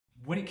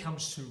When it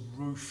comes to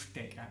roof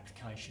deck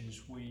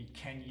applications, we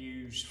can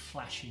use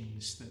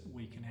flashings that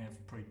we can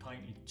have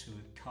pre-painted to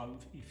a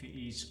code if it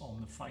is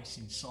on the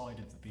facing side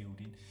of the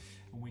building,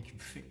 and we can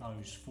fit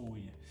those for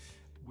you.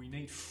 We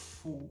need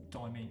full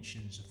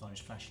dimensions of those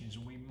flashings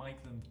and we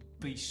make them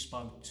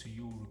bespoke to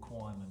your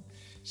requirement.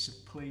 So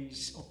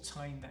please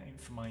obtain that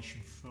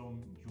information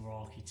from your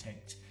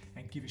architect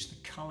and give us the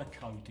colour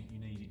code that you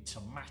need it to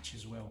match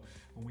as well,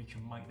 and we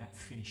can make that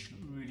finish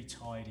look really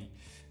tidy.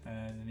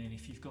 And then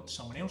if you've got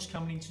someone else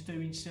coming in to do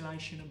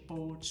installation and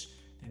boards,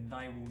 then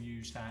they will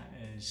use that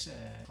as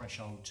a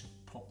threshold to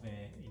pop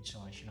their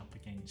insulation up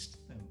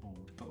against the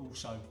board. But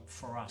also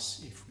for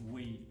us, if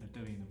we are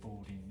doing the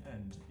boarding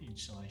and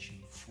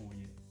insulation for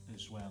you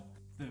as well.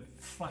 The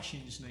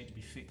flashings need to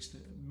be fixed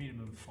at a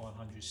minimum of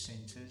 500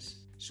 centres.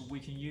 So we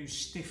can use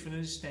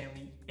stiffeners down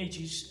the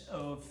edges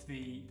of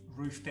the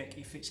roof deck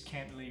if it's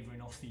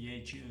cantilevering off the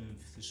edge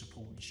of the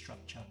supporting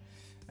structure.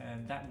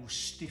 And that will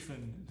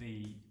stiffen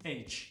the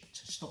edge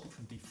to stop it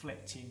from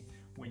deflecting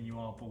when you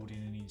are boarding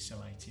and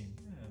insulating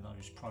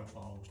those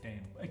profiles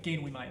down.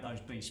 Again, we make those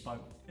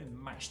bespoke and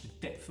match the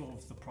depth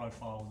of the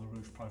profile, the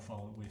roof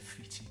profile that we're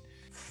fitting.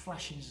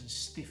 Flashings and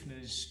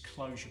stiffeners,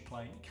 closure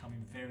plate come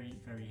in very,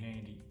 very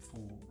handy for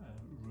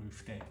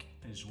roof deck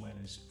as well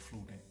as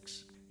floor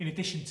decks. In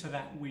addition to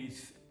that,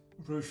 with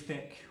roof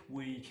deck,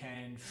 we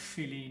can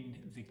fill in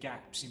the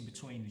gaps in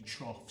between the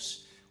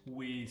troughs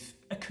with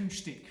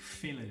acoustic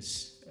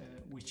fillers,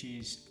 which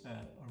is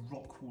a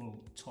rock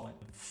wool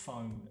type of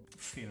foam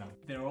filler.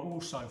 There are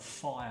also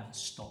fire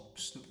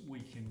stops that we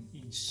can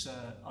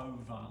insert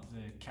over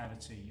the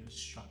cavity of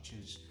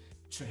structures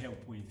to help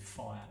with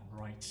fire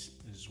rates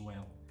as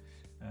well.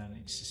 And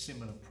it's a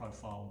similar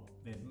profile.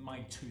 They're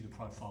made to the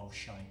profile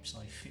shape, so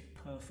they fit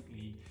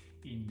perfectly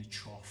in the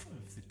trough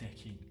of the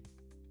decking.